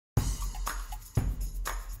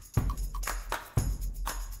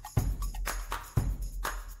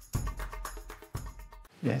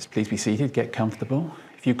Yes, please be seated, get comfortable.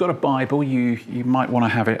 If you've got a Bible, you might want to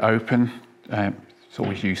have it open. It's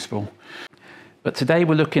always useful. But today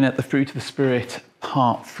we're looking at the fruit of the Spirit,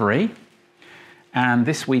 part 3. And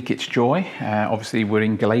this week it's joy. Obviously we're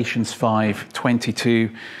in Galatians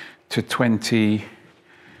 5:22 to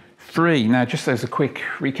 23. Now, just as a quick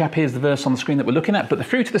recap, here's the verse on the screen that we're looking at. But the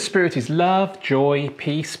fruit of the Spirit is love, joy,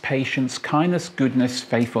 peace, patience, kindness, goodness,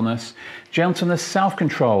 faithfulness, gentleness,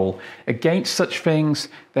 self-control. Against such things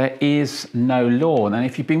there is no law. And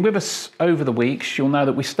if you've been with us over the weeks, you'll know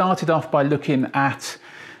that we started off by looking at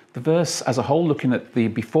the verse as a whole, looking at the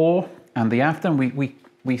before and the after. And we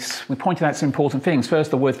pointed out some important things.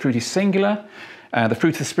 First, the word fruit is singular. The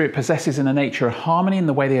fruit of the Spirit possesses in a nature of harmony in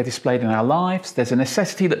the way they are displayed in our lives. There's a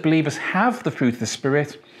necessity that believers have the fruit of the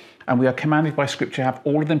Spirit, and we are commanded by Scripture to have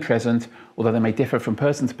all of them present, although they may differ from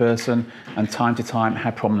person to person and time to time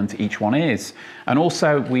how prominent each one is. And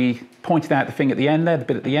also we pointed out the thing at the end there, the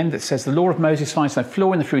bit at the end that says, the law of Moses finds no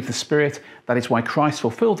flaw in the fruit of the Spirit. That is why Christ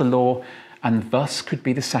fulfilled the law and thus could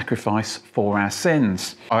be the sacrifice for our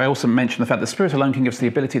sins. I also mentioned the fact that the Spirit alone can give us the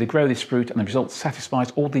ability to grow this fruit, and the result satisfies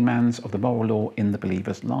all demands of the moral law in the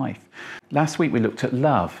believer's life. Last week we looked at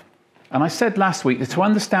love. And I said last week that to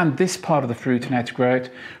understand this part of the fruit and how to grow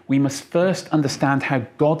it, we must first understand how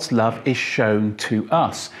God's love is shown to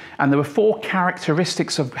us. And there were 4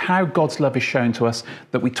 characteristics of how God's love is shown to us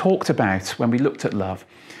that we talked about when we looked at love.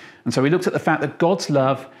 And so we looked at the fact that God's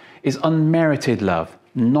love is unmerited love.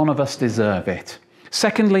 None of us deserve it.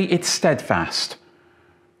 Secondly, it's steadfast.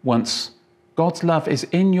 Once God's love is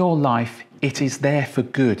in your life, it is there for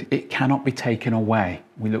good. It cannot be taken away.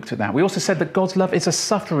 We looked at that. We also said that God's love is a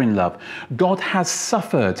suffering love. God has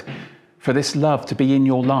suffered for this love to be in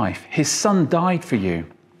your life. His Son died for you.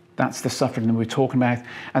 That's the suffering that we're talking about.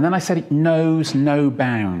 And then I said it knows no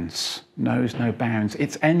bounds. Knows no bounds.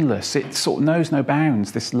 It's endless. It sort of knows no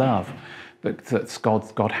bounds, this love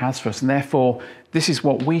that God has for us. And therefore, this is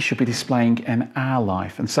what we should be displaying in our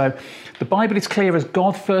life. And so the Bible is clear, as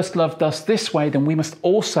God first loved us this way, then we must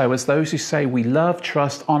also, as those who say we love,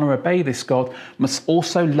 trust, honour, obey this God, must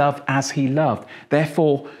also love as he loved.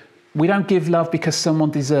 Therefore, we don't give love because someone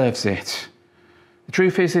deserves it. The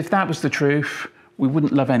truth is, if that was the truth, we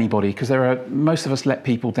wouldn't love anybody, because most of us let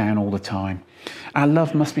people down all the time. Our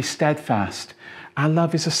love must be steadfast. Our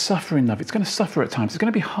love is a suffering love. It's going to suffer at times. It's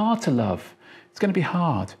going to be hard to love. It's going to be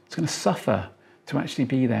hard. It's going to suffer to actually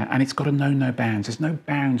be there. And it's got to know no bounds. There's no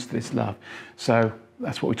bounds to this love. So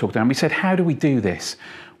that's what we talked about. And we said, how do we do this?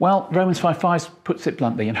 Well, Romans 5:5 puts it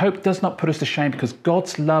bluntly. And hope does not put us to shame, because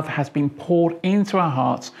God's love has been poured into our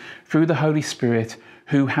hearts through the Holy Spirit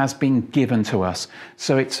who has been given to us.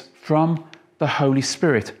 So it's from the Holy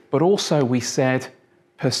Spirit. But also we said,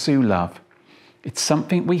 pursue love. It's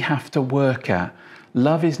something we have to work at.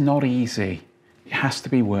 Love is not easy. It has to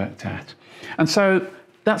be worked at. And so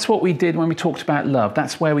that's what we did when we talked about love.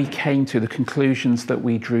 That's where we came to the conclusions that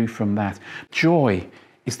we drew from that. Joy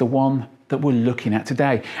is the one that we're looking at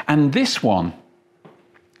today. And this one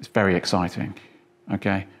is very exciting.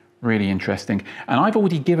 Okay, really interesting. And I've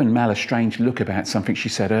already given Mel a strange look about something she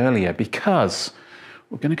said earlier, because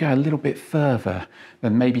we're going to go a little bit further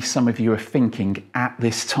than maybe some of you are thinking at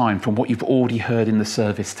this time from what you've already heard in the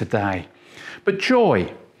service today. But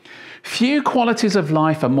joy. Few qualities of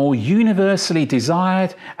life are more universally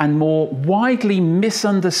desired and more widely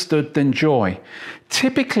misunderstood than joy.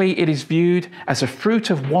 Typically, it is viewed as a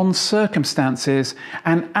fruit of one's circumstances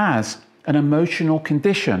and as an emotional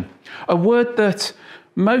condition, a word that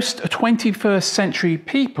most 21st century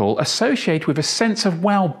people associate with a sense of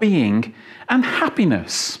well-being and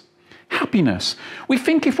happiness. Happiness. We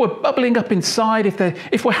think if we're bubbling up inside,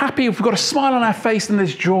 if we're happy, if we've got a smile on our face, then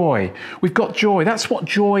there's joy. We've got joy. That's what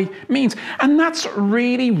joy means. And that's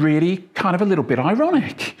really, really kind of a little bit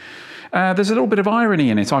ironic. There's a little bit of irony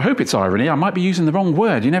in it. I hope it's irony. I might be using the wrong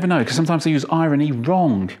word. You never know, because sometimes I use irony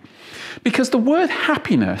wrong. Because the word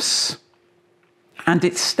happiness and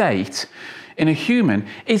its state in a human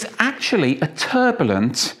is actually a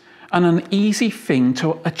turbulent and uneasy thing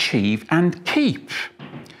to achieve and keep.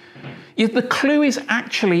 Yet the clue is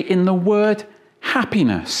actually in the word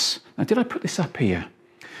happiness. Now, did I put this up here?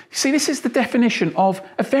 You see, this is the definition of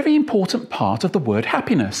a very important part of the word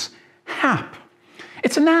happiness. Hap.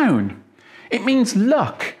 It's a noun. It means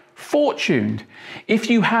luck, fortune. If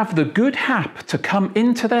you have the good hap to come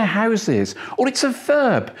into their houses, or it's a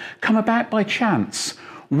verb, come about by chance.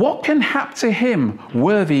 What can hap to him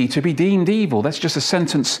worthy to be deemed evil? That's just a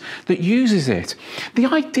sentence that uses it. The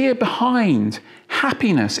idea behind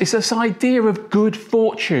happiness is this idea of good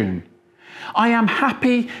fortune. I am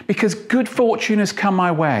happy because good fortune has come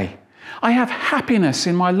my way. I have happiness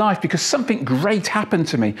in my life because something great happened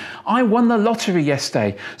to me. I won the lottery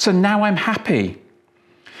yesterday, so now I'm happy.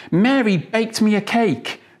 Mary baked me a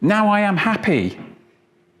cake. Now I am happy.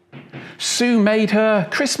 Sue made her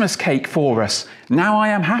Christmas cake for us. Now I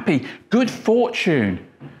am happy. Good fortune.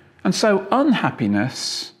 And so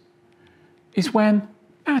unhappiness is when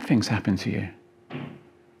bad things happen to you,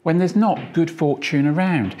 when there's not good fortune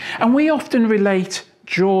around. And we often relate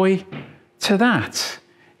joy to that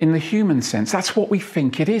in the human sense. That's what we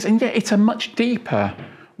think it is. And yet it's a much deeper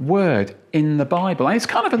word in the Bible. And it's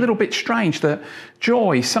kind of a little bit strange that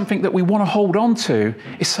joy, something that we want to hold on to,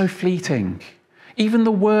 is so fleeting. Even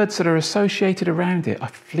the words that are associated around it are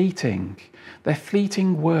fleeting. They're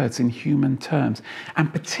fleeting words in human terms,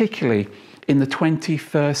 and particularly in the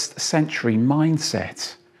 21st century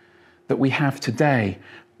mindset that we have today,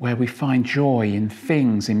 where we find joy in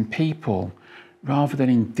things, in people, rather than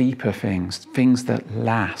in deeper things, things that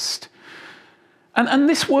last. And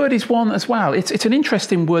this word is one as well. It's an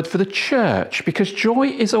interesting word for the church, because joy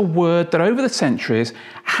is a word that over the centuries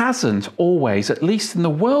hasn't always, at least in the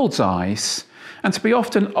world's eyes, and to be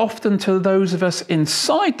often to those of us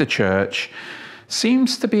inside the church,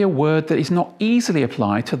 seems to be a word that is not easily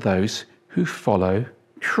applied to those who follow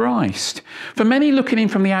Christ. For many looking in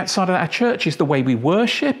from the outside of our churches, the way we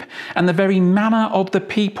worship and the very manner of the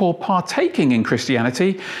people partaking in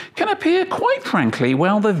Christianity can appear, quite frankly,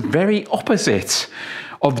 well, the very opposite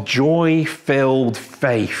of joy-filled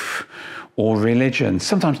faith or religion.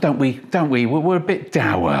 Sometimes, don't we? We're a bit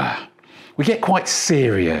dour. We get quite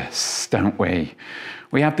serious, don't we?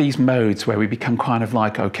 We have these modes where we become kind of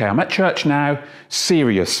like, okay, I'm at church now,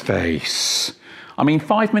 serious face. I mean,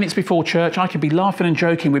 5 minutes before church, I could be laughing and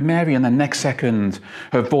joking with Mary, and the next second,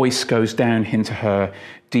 her voice goes down into her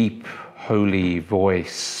deep, holy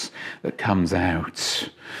voice that comes out.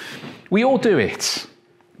 We all do it.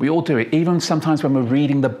 We all do it. Even sometimes when we're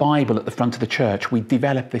reading the Bible at the front of the church, we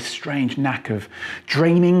develop this strange knack of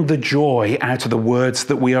draining the joy out of the words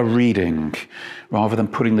that we are reading, rather than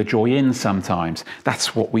putting the joy in sometimes.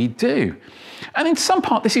 That's what we do. And in some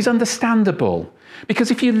part, this is understandable,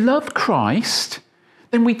 because if you love Christ,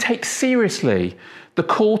 then we take seriously the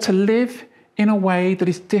call to live in a way that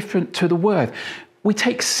is different to the Word. We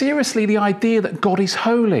take seriously the idea that God is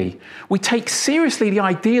holy. We take seriously the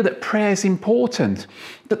idea that prayer is important,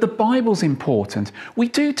 that the Bible's important. We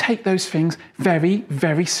do take those things very,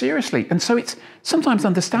 very seriously. And so it's sometimes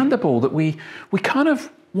understandable that we kind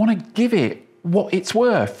of want to give it what it's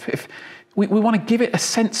worth. If we want to give it a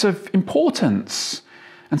sense of importance.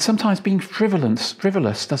 And sometimes being frivolous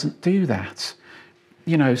doesn't do that.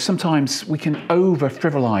 You know, sometimes we can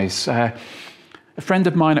over-frivolize. A friend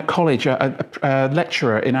of mine at college, a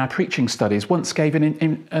lecturer in our preaching studies, once gave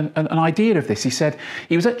an idea of this. He said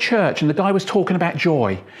he was at church and the guy was talking about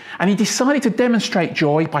joy, and he decided to demonstrate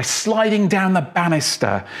joy by sliding down the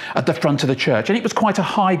banister at the front of the church. And it was quite a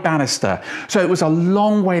high banister, so it was a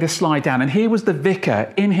long way to slide down. And here was the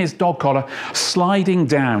vicar in his dog collar sliding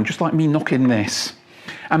down, just like me knocking this.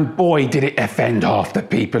 And boy, did it offend half the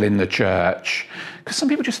people in the church, because some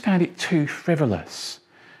people just found it too frivolous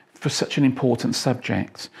for such an important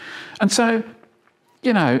subject. And so,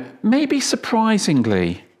 you know, maybe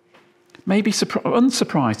surprisingly to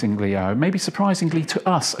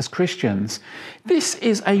us as Christians, this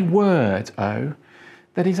is a word,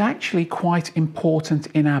 that is actually quite important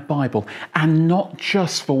in our Bible, and not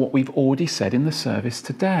just for what we've already said in the service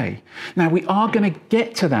today. Now, we are going to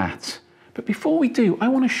get to that, but before we do, I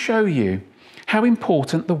want to show you how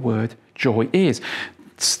important the word joy is.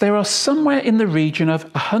 There are somewhere in the region of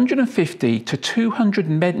 150 to 200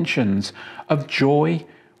 mentions of joy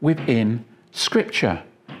within Scripture,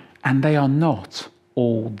 and they are not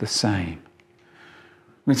all the same.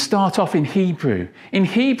 We start off in Hebrew. In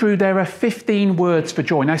Hebrew, there are 15 words for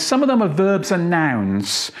joy. Now, some of them are verbs and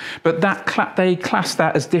nouns, but they class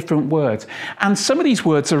that as different words. And some of these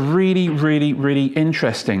words are really, really, really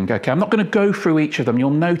interesting. Okay, I'm not going to go through each of them.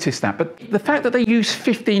 You'll notice that. But the fact that they use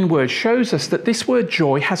 15 words shows us that this word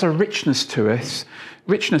joy has a richness to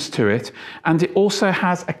it, and it also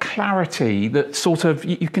has a clarity that sort of,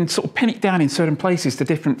 you can sort of pin it down in certain places to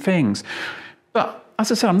different things. But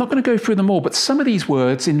as I said, I'm not going to go through them all, but some of these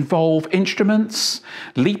words involve instruments,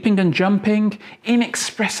 leaping and jumping,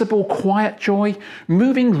 inexpressible quiet joy,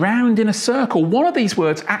 moving round in a circle. One of these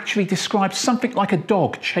words actually describes something like a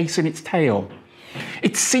dog chasing its tail.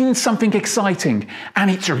 It's seen something exciting and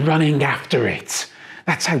it's running after it.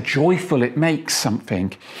 That's how joyful it makes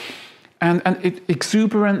something. And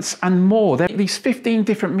exuberance and more. These 15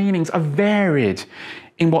 different meanings are varied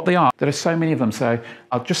in what they are. There are so many of them, so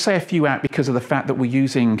I'll just say a few out because of the fact that we're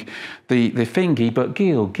using the thingy, but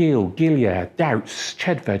Gil, Gilia, Doubts,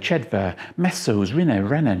 Chedver, Messos,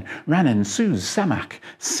 Rinne, Renan, Suz, Samak,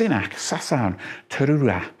 Sinak, Sasan,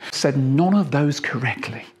 Terura. Said none of those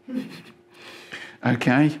correctly.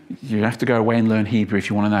 Okay, you have to go away and learn Hebrew if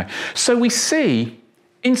you want to know. So we see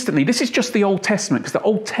instantly, this is just the Old Testament, because the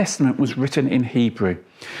Old Testament was written in Hebrew.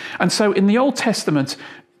 And so in the Old Testament,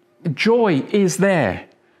 joy is there.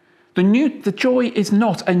 The joy is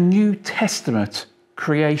not a New Testament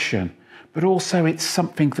creation, but also it's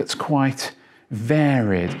something that's quite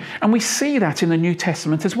varied. And we see that in the New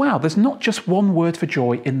Testament as well. There's not just one word for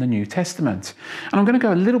joy in the New Testament. And I'm going to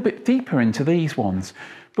go a little bit deeper into these ones.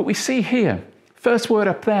 But we see here, first word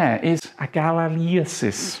up there is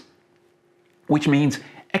agalaliasis, which means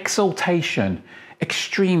exaltation,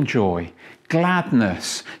 extreme joy,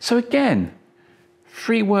 gladness. So again,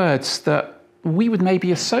 three words that we would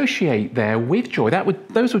maybe associate there with joy.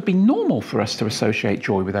 Those would be normal for us to associate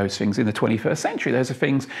joy with those things in the 21st century. Those are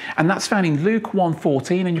things, and that's found in Luke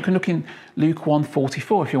 1:14, and you can look in Luke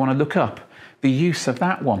 1:44 if you want to look up the use of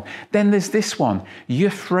that one. Then there's this one,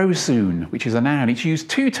 euphrozoon, which is a noun. It's used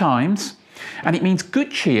 2 times, and it means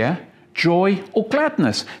good cheer, joy, or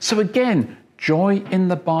gladness. So again, joy in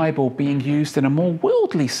the Bible being used in a more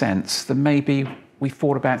worldly sense than maybe we've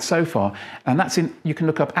thought about so far. And that's you can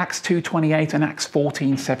look up Acts 2:28 and Acts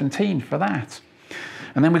 14:17 for that.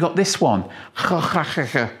 And then we got this one,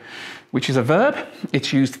 which is a verb.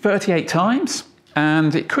 It's used 38 times,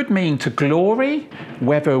 and it could mean to glory,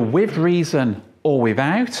 whether with reason or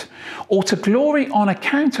without, or to glory on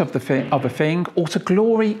account of a thing, or to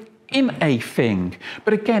glory in a thing.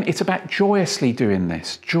 But again, it's about joyously doing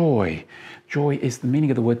this. Joy. Joy is the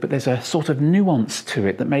meaning of the word, but there's a sort of nuance to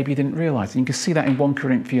it that maybe you didn't realise. And you can see that in 1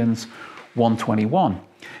 Corinthians 1:21.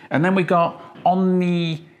 And then we got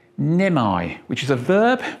omninimai, which is a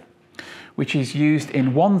verb which is used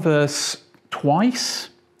in one verse twice.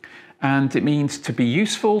 And it means to be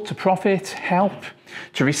useful, to profit, help,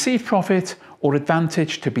 to receive profit or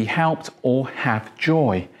advantage, to be helped or have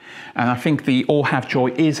joy. And I think the or have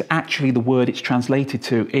joy is actually the word it's translated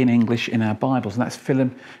to in English in our Bibles, and that's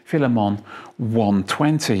Philemon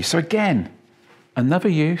 1:20. So again, another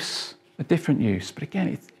use, a different use. But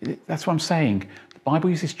again, that's what I'm saying. The Bible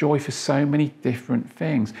uses joy for so many different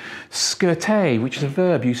things. Skirte, which is a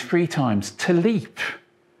verb used 3 times. To leap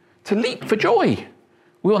for joy.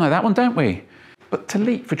 We all know that one, don't we? But to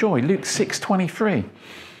leap for joy, Luke 6:23.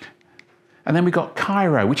 And then we got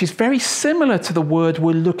Cairo, which is very similar to the word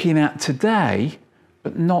we're looking at today,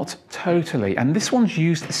 but not totally. And this one's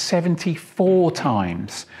used 74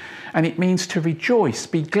 times. And it means to rejoice,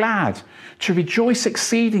 be glad, to rejoice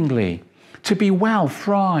exceedingly, to be well,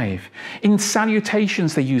 thrive. In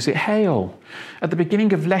salutations, they use it, hail. At the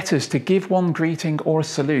beginning of letters, to give one greeting or a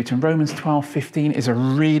salute. And Romans 12:15 is a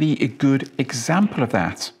really good example of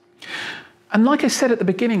that. And like I said at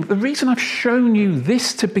the beginning, the reason I've shown you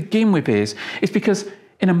this to begin with is because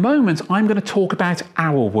in a moment, I'm going to talk about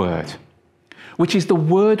our word, which is the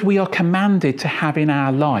word we are commanded to have in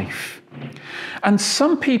our life. And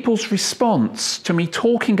some people's response to me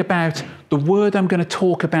talking about the word I'm going to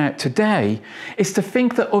talk about today is to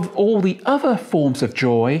think that of all the other forms of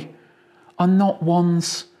joy are not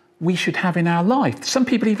ones we should have in our life. Some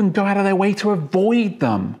people even go out of their way to avoid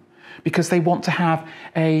them because they want to have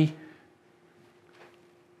a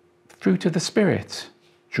fruit of the Spirit,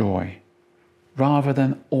 joy, rather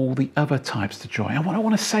than all the other types of joy. And what I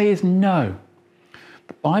want to say is no.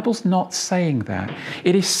 The Bible's not saying that.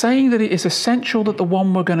 It is saying that it is essential that the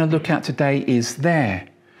one we're going to look at today is there.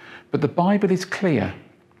 But the Bible is clear.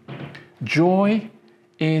 Joy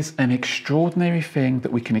is an extraordinary thing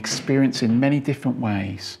that we can experience in many different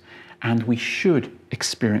ways, and we should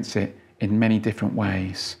experience it in many different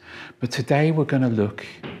ways. But today we're going to look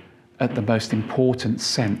at the most important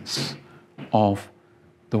sense of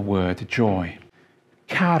the word joy.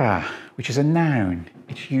 Kara, which is a noun,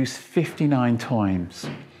 it's used 59 times.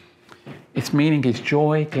 Its meaning is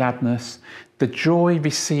joy, gladness, the joy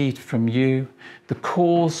received from you, the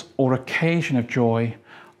cause or occasion of joy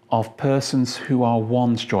of persons who are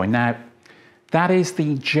one's joy. Now, that is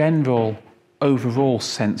the general overall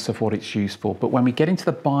sense of what it's used for. But when we get into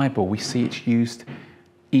the Bible, we see it's used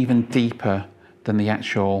even deeper than the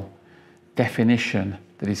actual definition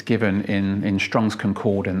that is given in Strong's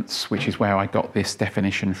Concordance, which is where I got this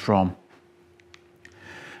definition from.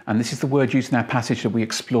 And this is the word used in our passage that we're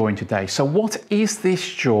exploring today. So what is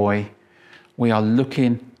this joy we are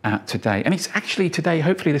looking at today? And it's actually today,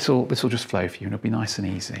 hopefully this will just flow for you and it'll be nice and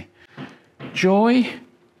easy. Joy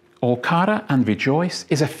or kara and rejoice,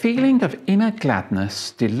 is a feeling of inner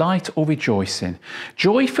gladness, delight or rejoicing.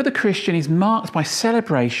 Joy for the Christian is marked by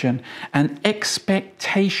celebration and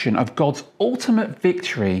expectation of God's ultimate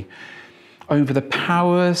victory over the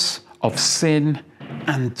powers of sin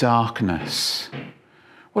and darkness.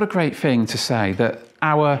 What a great thing to say, that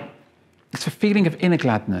it's a feeling of inner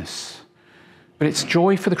gladness, but its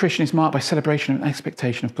joy for the Christian is marked by celebration and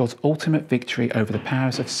expectation of God's ultimate victory over the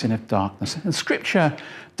powers of sin and darkness. And Scripture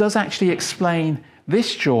does actually explain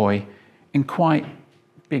this joy in quite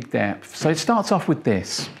big depth. So it starts off with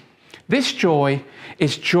this. This joy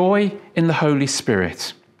is joy in the Holy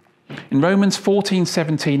Spirit. In Romans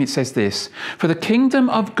 14:17 it says this, "For the kingdom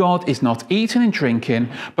of God is not eating and drinking,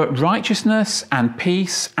 but righteousness and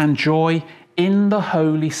peace and joy in the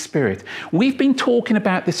Holy Spirit." We've been talking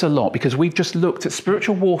about this a lot because we've just looked at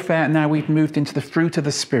spiritual warfare and now we've moved into the fruit of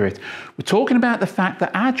the Spirit. We're talking about the fact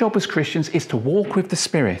that our job as Christians is to walk with the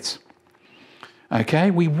Spirit.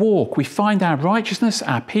 Okay, we walk, we find our righteousness,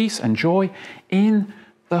 our peace and joy in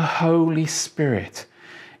the Holy Spirit.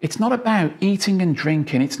 It's not about eating and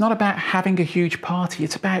drinking. It's not about having a huge party.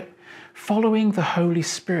 It's about following the Holy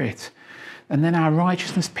Spirit. And then our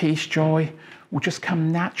righteousness, peace, joy will just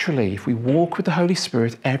come naturally if we walk with the Holy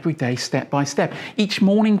Spirit every day, step by step. Each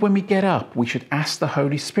morning when we get up, we should ask the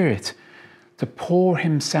Holy Spirit to pour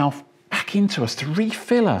himself back into us, to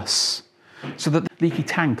refill us, so that the leaky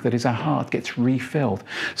tank that is our heart gets refilled.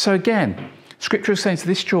 So again, Scripture is saying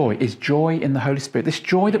this joy is joy in the Holy Spirit. This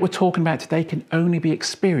joy that we're talking about today can only be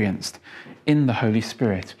experienced in the Holy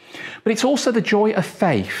Spirit. But it's also the joy of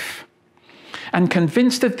faith. "And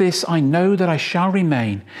convinced of this, I know that I shall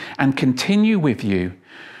remain and continue with you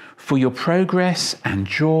for your progress and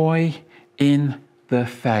joy in the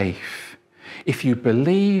faith. If you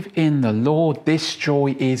believe in the Lord, this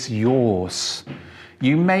joy is yours.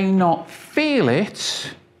 You may not feel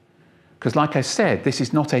it, because like I said, this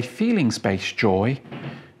is not a feelings-based joy.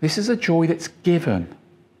 This is a joy that's given.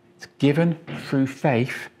 It's given through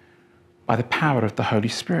faith by the power of the Holy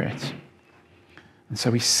Spirit." And so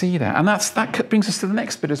we see that. And that brings us to the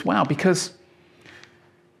next bit as well, because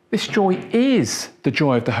this joy is the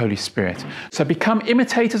joy of the Holy Spirit. So become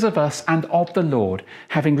imitators of us and of the Lord,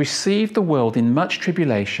 having received the world in much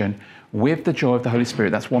tribulation with the joy of the Holy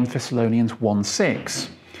Spirit. That's 1 Thessalonians 1:6.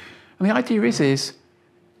 And the idea is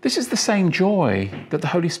this is the same joy that the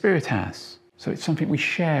Holy Spirit has. So it's something we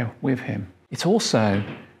share with him. It's also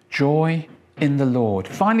joy in the Lord.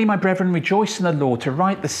 "Finally, my brethren, rejoice in the Lord. To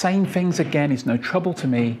write the same things again is no trouble to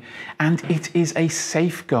me, and it is a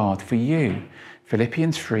safeguard for you."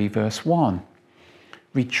 Philippians 3 verse 1.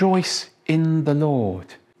 Rejoice in the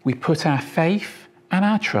Lord. We put our faith and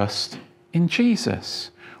our trust in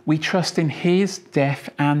Jesus. We trust in his death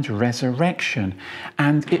and resurrection,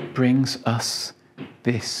 and it brings us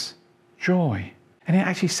this joy. And it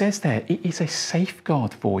actually says there, it is a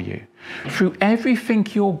safeguard for you. Through everything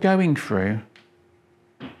you're going through,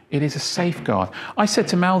 it is a safeguard. I said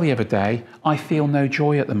to Mel the other day, I feel no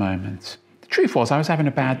joy at the moment. The truth was I was having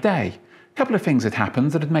a bad day. A couple of things had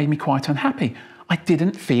happened that had made me quite unhappy. I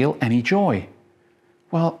didn't feel any joy.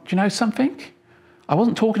 Well, do you know something? I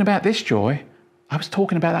wasn't talking about this joy. I was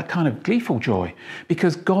talking about that kind of gleeful joy,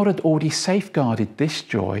 because God had already safeguarded this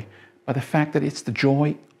joy by the fact that it's the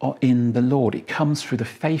joy in the Lord. It comes through the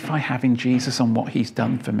faith I have in Jesus and what he's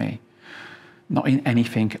done for me, not in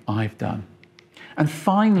anything I've done. And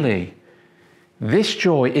finally, this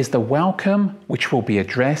joy is the welcome which will be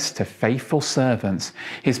addressed to faithful servants.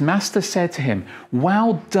 His master said to him,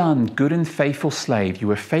 "Well done, good and faithful slave. You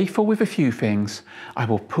were faithful with a few things. I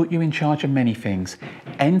will put you in charge of many things.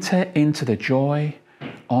 Enter into the joy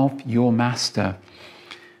of your master."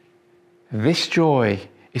 This joy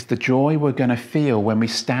is the joy we're going to feel when we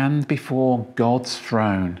stand before God's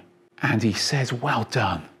throne. And he says, "Well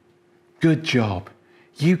done. Good job.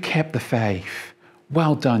 You kept the faith.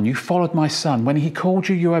 Well done. You followed my son. When he called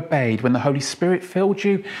you, you obeyed. When the Holy Spirit filled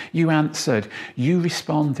you, you answered. You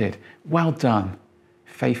responded. Well done,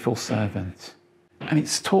 faithful servant." And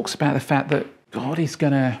it talks about the fact that God is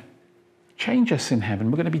going to change us in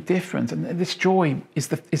heaven. We're going to be different. And this joy is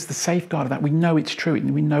the safeguard of that. We know it's true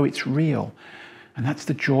and we know it's real. And that's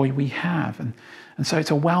the joy we have. And so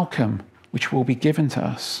it's a welcome which will be given to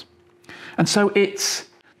us. And so it's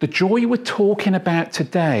the joy we're talking about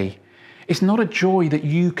today. It's not a joy that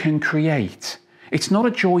you can create. It's not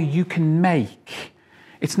a joy you can make.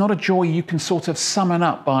 It's not a joy you can sort of summon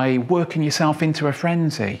up by working yourself into a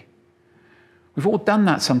frenzy. We've all done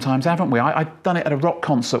that sometimes, haven't we? I've done it at a rock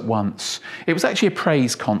concert once. It was actually a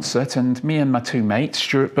praise concert, and me and my two mates,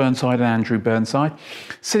 Stuart Burnside and Andrew Burnside,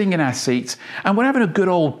 sitting in our seats, and we're having a good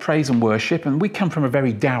old praise and worship, and we come from a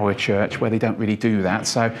very dour church where they don't really do that,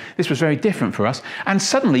 so this was very different for us. And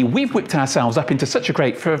suddenly, we've whipped ourselves up into such a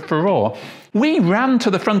great furore. We ran to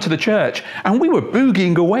the front of the church, and we were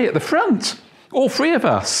boogieing away at the front, all three of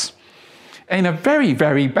us, in a very,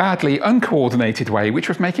 very badly uncoordinated way, which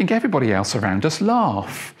was making everybody else around us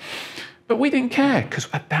laugh. But we didn't care, because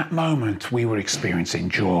at that moment we were experiencing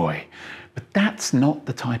joy. But that's not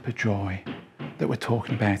the type of joy that we're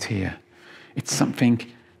talking about here. It's something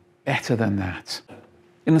better than that.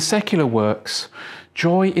 In the secular works,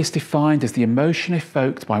 joy is defined as the emotion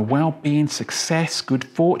evoked by well-being, success, good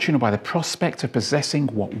fortune, or by the prospect of possessing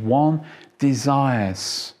what one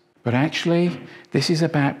desires. But actually, this is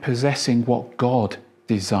about possessing what God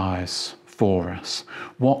desires for us,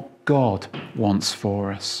 what God wants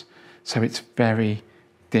for us. So it's very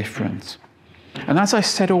different. And as I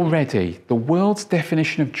said already, the world's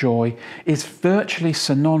definition of joy is virtually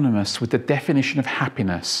synonymous with the definition of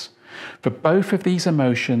happiness. For both of these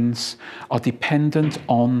emotions are dependent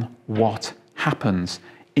on what happens.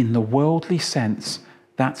 In the worldly sense,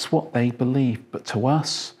 that's what they believe. But to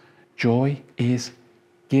us, joy is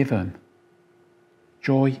given.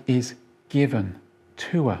 Joy is given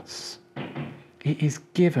to us. It is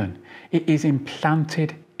given. It is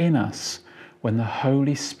implanted in us when the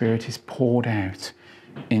Holy Spirit is poured out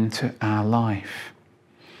into our life.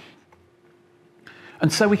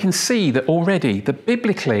 And so we can see that already, that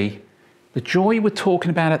biblically, the joy we're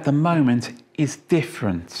talking about at the moment is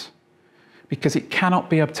different, because it cannot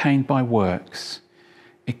be obtained by works.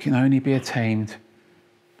 It can only be attained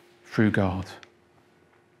through God.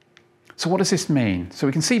 So what does this mean? So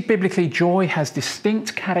we can see biblically joy has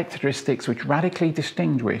distinct characteristics which radically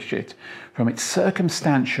distinguish it from its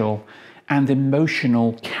circumstantial and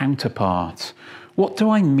emotional counterpart. What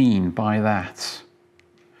do I mean by that?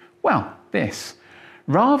 Well, this.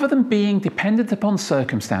 Rather than being dependent upon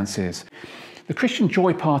circumstances, the Christian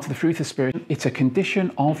joy part of the fruit of the Spirit, it's a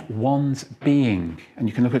condition of one's being. And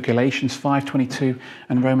you can look at Galatians 5:22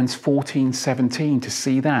 and Romans 14:17 to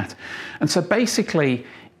see that. And so basically,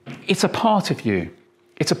 it's a part of you.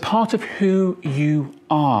 It's a part of who you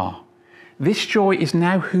are. This joy is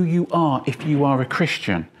now who you are if you are a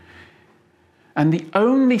Christian. And the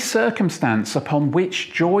only circumstance upon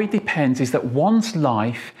which joy depends is that one's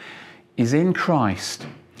life is in Christ.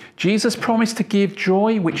 Jesus promised to give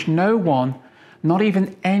joy which no one, not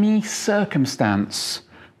even any circumstance,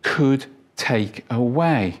 could take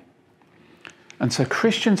away. And so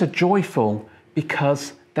Christians are joyful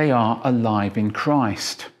because they are alive in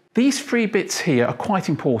Christ. These three bits here are quite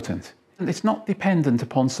important. It's not dependent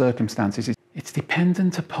upon circumstances. It's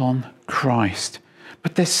dependent upon Christ.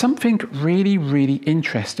 But there's something really, really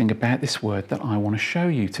interesting about this word that I want to show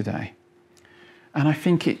you today. And I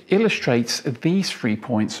think it illustrates these 3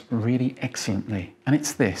 points really excellently. And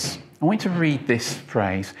it's this. I want you to read this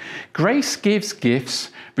phrase. Grace gives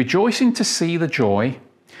gifts, rejoicing to see the joy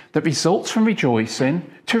that results from rejoicing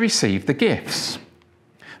to receive the gifts.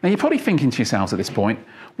 Now you're probably thinking to yourselves at this point,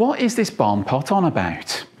 what is this barn pot on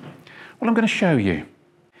about? Well, I'm going to show you.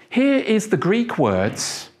 Here is the Greek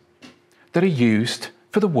words that are used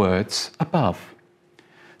for the words above.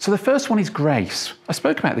 So the first one is grace. I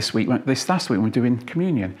spoke about this last week when we were doing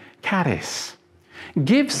communion. Charis.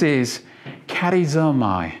 Gives is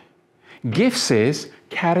charizomai. Gifts is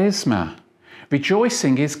charisma.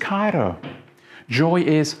 Rejoicing is chairo. Joy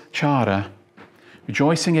is chara.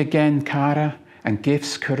 Rejoicing again, chara. And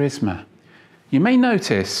gifts, charisma. You may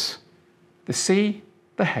notice the C,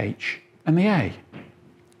 the H, and the A.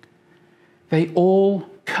 They all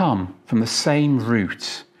come from the same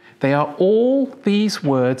root. These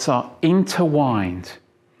words are intertwined.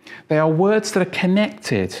 They are words that are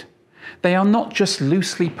connected. They are not just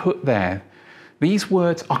loosely put there. These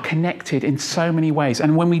words are connected in so many ways.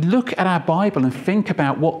 And when we look at our Bible and think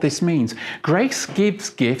about what this means, grace gives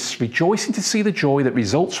gifts, rejoicing to see the joy that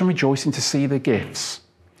results from rejoicing to see the gifts.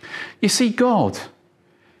 You see, God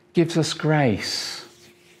gives us grace,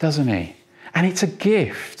 doesn't he? And it's a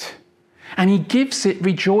gift. And he gives it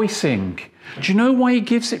rejoicing. Do you know why he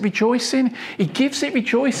gives it rejoicing? He gives it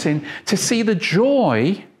rejoicing to see the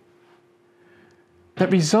joy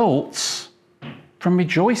that results from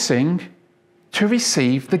rejoicing to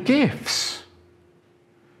receive the gifts.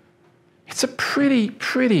 It's a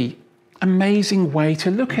pretty amazing way to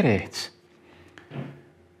look at it. You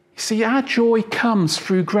see, our joy comes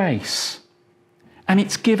through grace, and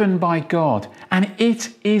it's given by God, and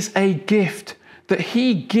it is a gift that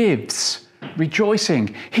he gives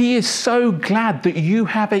rejoicing. He is so glad that you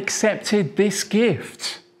have accepted this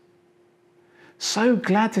gift. So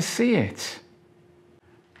glad to see it.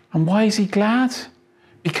 And why is he glad?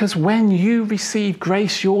 Because when you receive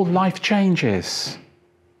grace, your life changes.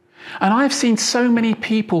 And I've seen so many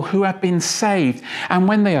people who have been saved, and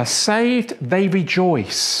when they are saved, they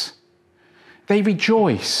rejoice. They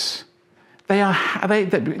rejoice. They are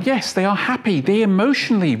happy. They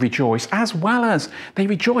emotionally rejoice, as well as they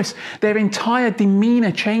rejoice. Their entire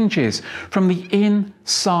demeanor changes from the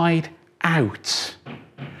inside out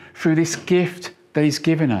through this gift that he's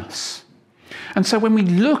given us. And so when we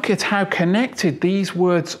look at how connected these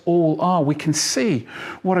words all are, we can see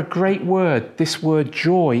what a great word this word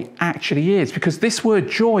joy actually is, because this word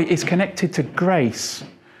joy is connected to grace.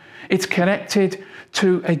 It's connected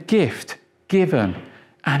to a gift given,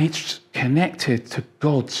 and it's connected to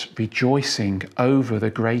God's rejoicing over the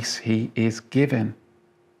grace he is given.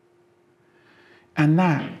 And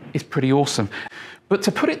that is pretty awesome. But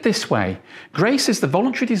to put it this way, grace is the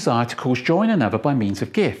voluntary desire to cause joy in another by means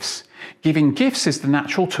of gifts. Giving gifts is the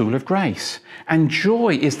natural tool of grace, and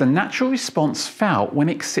joy is the natural response felt when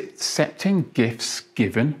accepting gifts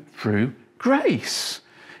given through grace.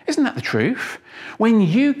 Isn't that the truth? When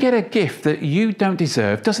you get a gift that you don't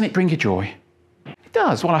deserve, doesn't it bring you joy? It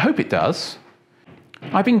does. Well, I hope it does.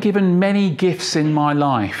 I've been given many gifts in my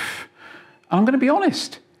life. I'm going to be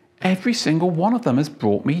honest. Every single one of them has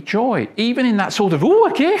brought me joy, even in that sort of, ooh,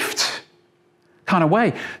 a gift kind of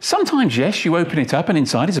way. Sometimes, yes, you open it up and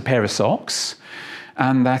inside is a pair of socks,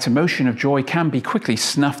 and that emotion of joy can be quickly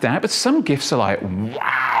snuffed out, but some gifts are like,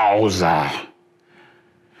 wowza.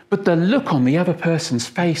 But the look on the other person's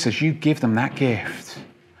face as you give them that gift,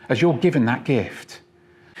 as you're given that gift,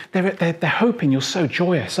 they're hoping you're so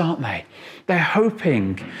joyous, aren't they? They're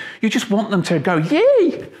hoping. You just want them to go, yay!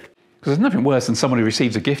 Because there's nothing worse than someone who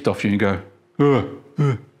receives a gift off you and you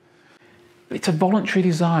go, It's a voluntary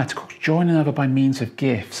desire to join another by means of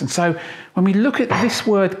gifts. And so when we look at this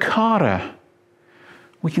word kara,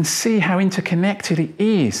 we can see how interconnected it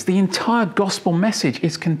is. The entire gospel message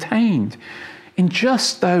is contained in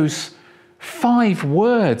just those 5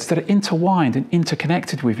 words that are intertwined and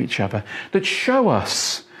interconnected with each other, that show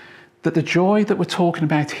us that the joy that we're talking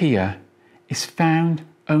about here is found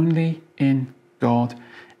only in God,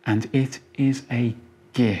 and it is a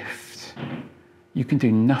gift. You can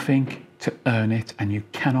do nothing to earn it, and you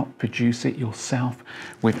cannot produce it yourself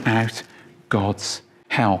without God's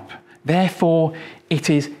help. Therefore, it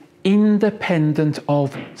is independent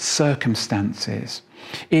of circumstances.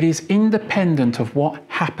 It is independent of what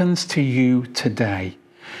happens to you today.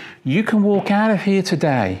 You can walk out of here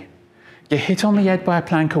today, get hit on the head by a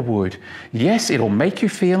plank of wood. Yes, it'll make you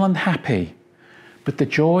feel unhappy, but the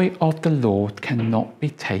joy of the Lord cannot be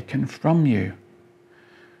taken from you.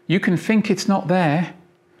 You can think it's not there,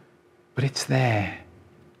 but it's there.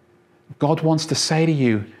 God wants to say to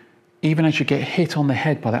you, even as you get hit on the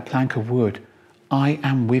head by that plank of wood, I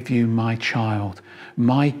am with you, my child.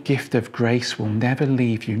 My gift of grace will never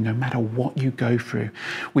leave you, no matter what you go through.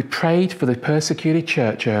 We prayed for the persecuted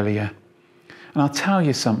church earlier. And I'll tell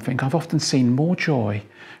you something, I've often seen more joy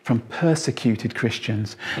from persecuted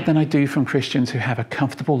Christians than I do from Christians who have a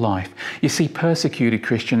comfortable life. You see, persecuted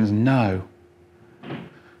Christians know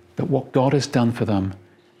that what God has done for them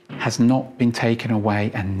has not been taken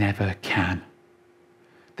away and never can.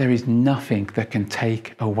 There is nothing that can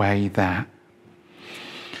take away that.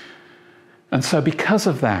 And so because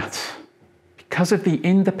of that, because of the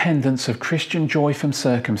independence of Christian joy from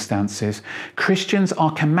circumstances, Christians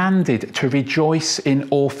are commanded to rejoice in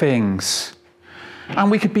all things.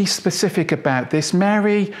 And we could be specific about this.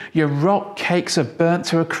 Mary, your rock cakes are burnt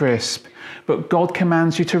to a crisp, but God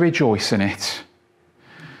commands you to rejoice in it.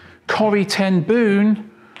 Corrie ten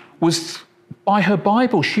Boom was, by her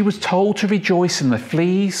Bible, she was told to rejoice in the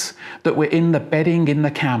fleas that were in the bedding in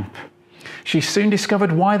the camp. She soon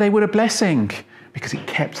discovered why they were a blessing, because it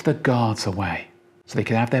kept the guards away, so they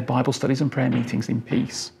could have their Bible studies and prayer meetings in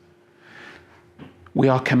peace. We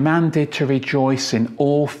are commanded to rejoice in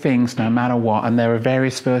all things, no matter what. And there are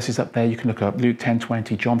various verses up there you can look up. Luke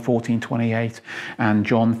 10:20, John 14:28, and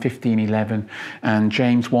John 15:11, and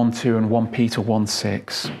James 1:2, and 1 Peter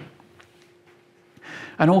 1:6.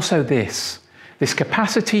 And also this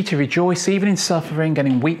capacity to rejoice even in suffering and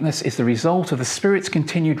in weakness is the result of the Spirit's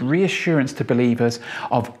continued reassurance to believers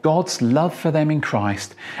of God's love for them in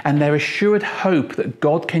Christ, and their assured hope that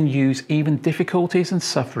God can use even difficulties and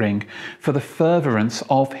suffering for the furtherance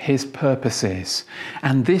of his purposes.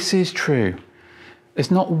 And this is true. There's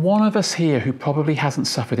not one of us here who probably hasn't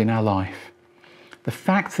suffered in our life. The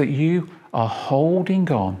fact that you are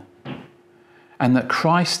holding on and that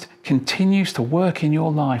Christ continues to work in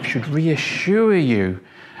your life should reassure you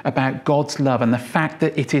about God's love and the fact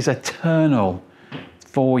that it is eternal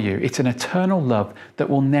for you. It's an eternal love that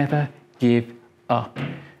will never give up.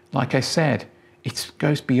 Like I said, it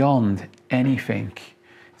goes beyond anything.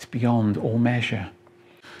 It's beyond all measure.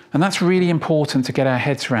 And that's really important to get our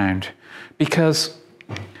heads around, because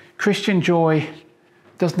Christian joy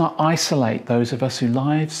does not isolate those of us whose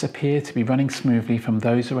lives appear to be running smoothly from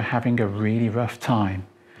those who are having a really rough time.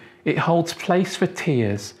 It holds place for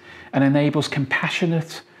tears and enables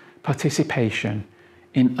compassionate participation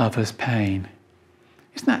in others' pain.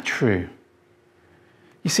 Isn't that true?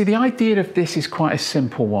 You see, the idea of this is quite a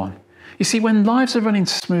simple one. You see, when lives are running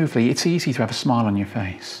smoothly, it's easy to have a smile on your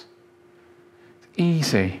face. It's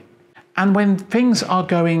easy. And when things are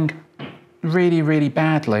going really, really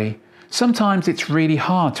badly, sometimes it's really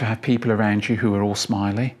hard to have people around you who are all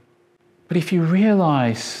smiley. But if you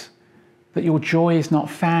realise that your joy is not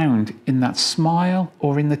found in that smile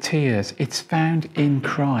or in the tears, it's found in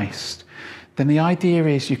Christ, then the idea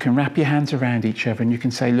is you can wrap your hands around each other and you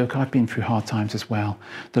can say, look, I've been through hard times as well.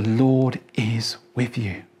 The Lord is with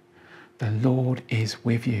you. The Lord is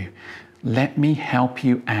with you. Let me help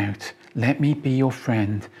you out. Let me be your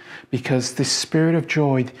friend, because this spirit of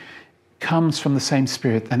joy comes from the same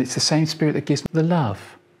Spirit, and it's the same Spirit that gives the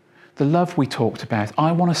love we talked about.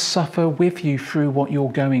 I want to suffer with you through what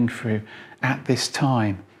you're going through at this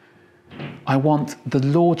time. I want the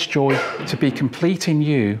Lord's joy to be complete in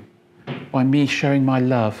you by me showing my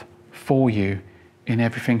love for you in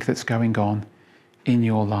everything that's going on in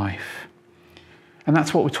your life. And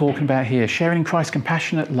that's what we're talking about here, sharing in Christ's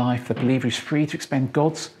compassionate life. The believer is free to extend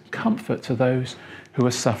God's comfort to those who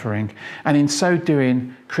are suffering. And in so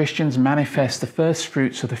doing, Christians manifest the first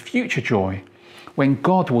fruits of the future joy when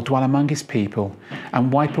God will dwell among his people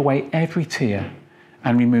and wipe away every tear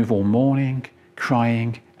and remove all mourning,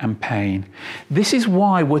 crying and pain. This is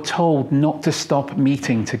why we're told not to stop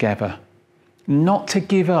meeting together, not to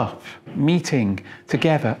give up meeting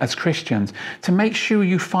together as Christians, to make sure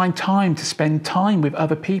you find time to spend time with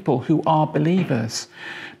other people who are believers.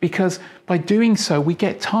 Because by doing so, we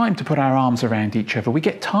get time to put our arms around each other. We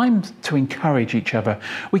get time to encourage each other.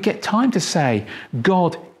 We get time to say,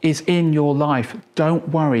 God is in your life. Don't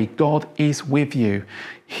worry, God is with you.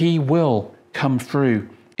 He will come through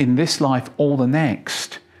in this life or the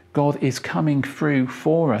next. God is coming through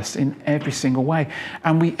for us in every single way.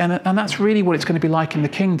 And that's really what it's going to be like in the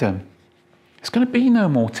kingdom. It's going to be no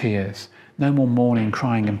more tears, no more mourning,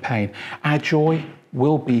 crying and pain. Our joy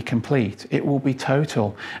will be complete. It will be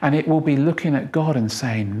total. And it will be looking at God and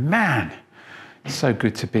saying, man, it's so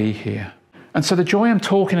good to be here. And so the joy I'm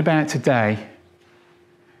talking about today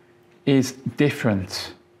is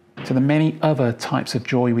different to the many other types of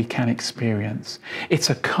joy we can experience. It's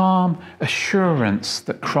a calm assurance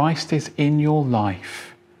that Christ is in your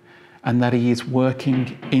life and that he is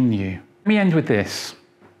working in you. Let me end with this.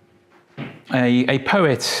 A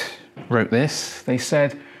poet wrote this. They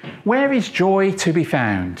said, where is joy to be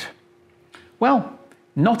found? Well,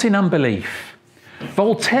 not in unbelief.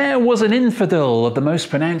 Voltaire was an infidel of the most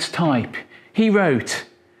pronounced type. He wrote,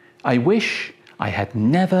 I wish I had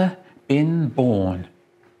never been born.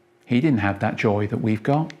 He didn't have that joy that we've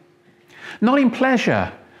got. Not in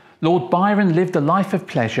pleasure. Lord Byron lived a life of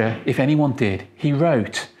pleasure, if anyone did. He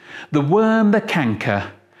wrote, the worm, the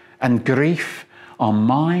canker, and grief are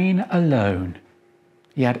mine alone.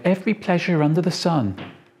 He had every pleasure under the sun,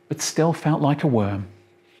 but still felt like a worm.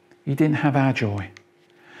 He didn't have our joy.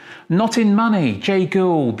 Not in money. Jay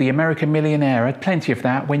Gould, the American millionaire, had plenty of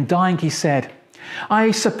that. When dying, he said,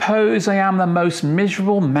 I suppose I am the most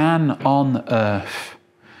miserable man on earth.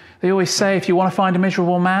 They always say, if you want to find a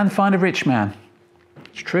miserable man, find a rich man.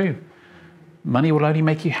 It's true. Money will only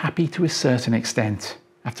make you happy to a certain extent.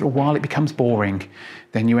 After a while, it becomes boring.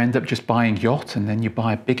 Then you end up just buying yacht, and then you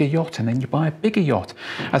buy a bigger yacht, and then you buy a bigger yacht.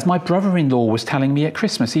 As my brother-in-law was telling me at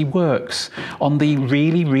Christmas, he works on the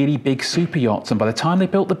really, really big super yachts. And by the time they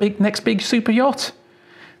built the next big super yacht,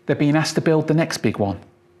 they're being asked to build the next big one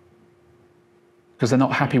because they're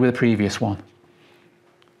not happy with the previous one.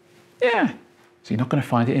 Yeah. So you're not going to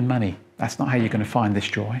find it in money. That's not how you're going to find this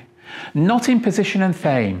joy. Not in position and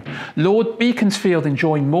fame. Lord Beaconsfield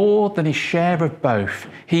enjoyed more than his share of both.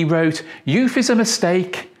 He wrote, youth is a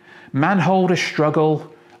mistake, manhood a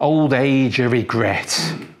struggle, old age a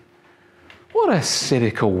regret. What a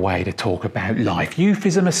cynical way to talk about life. Youth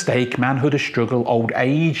is a mistake, manhood a struggle, old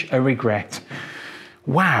age a regret.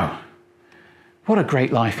 Wow, what a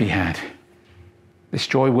great life he had. This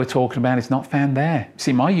joy we're talking about is not found there.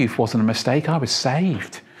 See, my youth wasn't a mistake. I was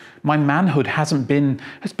saved. My manhood hasn't been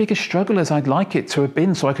as big a struggle as I'd like it to have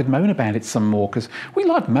been, so I could moan about it some more, because we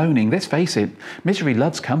love moaning, let's face it. Misery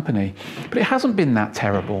loves company. But it hasn't been that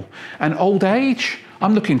terrible. And old age,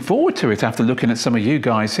 I'm looking forward to it after looking at some of you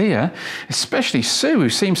guys here, especially Sue, who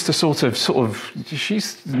seems to sort of,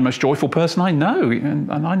 she's the most joyful person I know,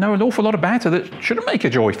 and I know an awful lot about her that shouldn't make her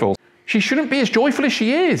joyful. She shouldn't be as joyful as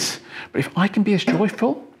she is. But if I can be as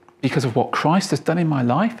joyful because of what Christ has done in my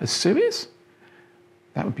life as Sue is,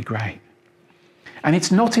 that would be great. And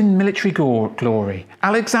it's not in military glory.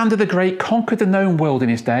 Alexander the Great conquered the known world in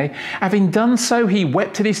his day. Having done so, he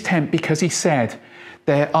wept at his tent because he said,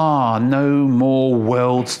 there are no more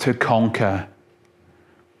worlds to conquer.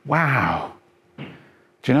 Wow. Do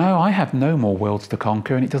you know, I have no more worlds to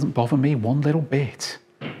conquer, and it doesn't bother me one little bit.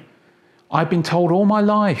 I've been told all my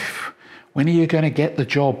life, when are you going to get the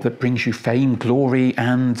job that brings you fame, glory,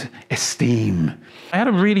 and esteem? I had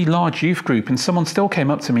a really large youth group, and someone still came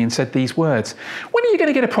up to me and said these words, when are you going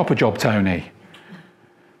to get a proper job, Tony?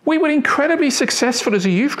 We were incredibly successful as a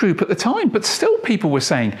youth group at the time, but still people were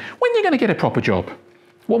saying, when are you going to get a proper job?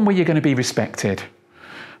 One where you're going to be respected.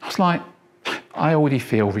 I was like, I already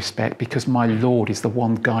feel respect because my Lord is the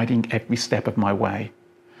one guiding every step of my way.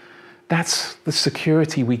 That's the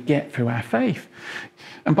security we get through our faith.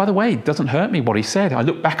 And by the way, it doesn't hurt me what he said. I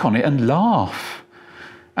look back on it and laugh.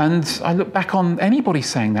 And I look back on anybody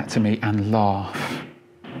saying that to me and laugh.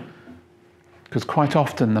 Because quite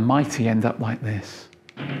often the mighty end up like this.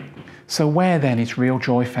 So where then is real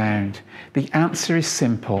joy found? The answer is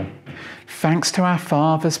simple. Thanks to our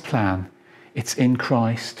Father's plan, it's in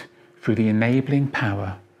Christ through the enabling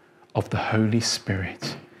power of the Holy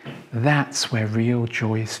Spirit. That's where real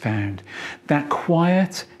joy is found. That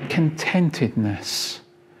quiet contentedness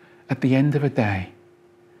at the end of a day,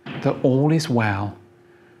 that all is well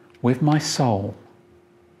with my soul.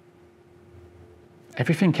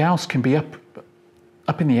 Everything else can be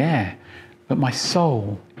up in the air, but my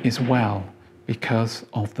soul is well because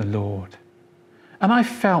of the Lord. And I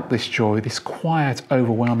felt this joy, this quiet,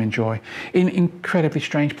 overwhelming joy, in incredibly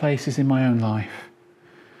strange places in my own life.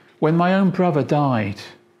 When my own brother died,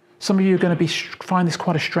 some of you are going to find this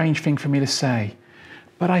quite a strange thing for me to say,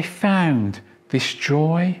 but I found this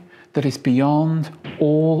joy that is beyond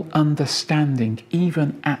all understanding,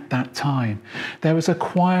 even at that time. There was a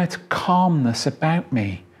quiet calmness about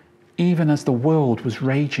me, even as the world was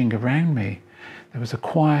raging around me. There was a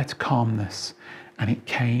quiet calmness, and it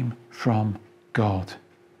came from God,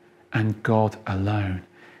 and God alone.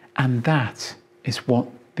 And that is what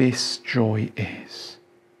this joy is.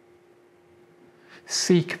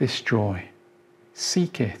 Seek this joy.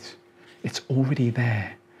 Seek it. It's already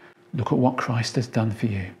there. Look at what Christ has done for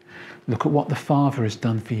you. Look at what the Father has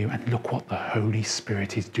done for you, and look what the Holy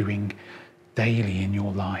Spirit is doing daily in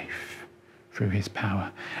your life through his power.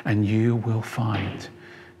 And you will find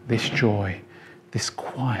this joy, this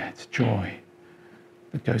quiet joy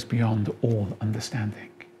that goes beyond all understanding.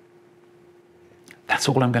 That's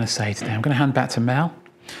all I'm going to say today. I'm going to hand back to Mel,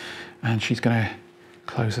 and she's going to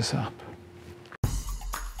close us up.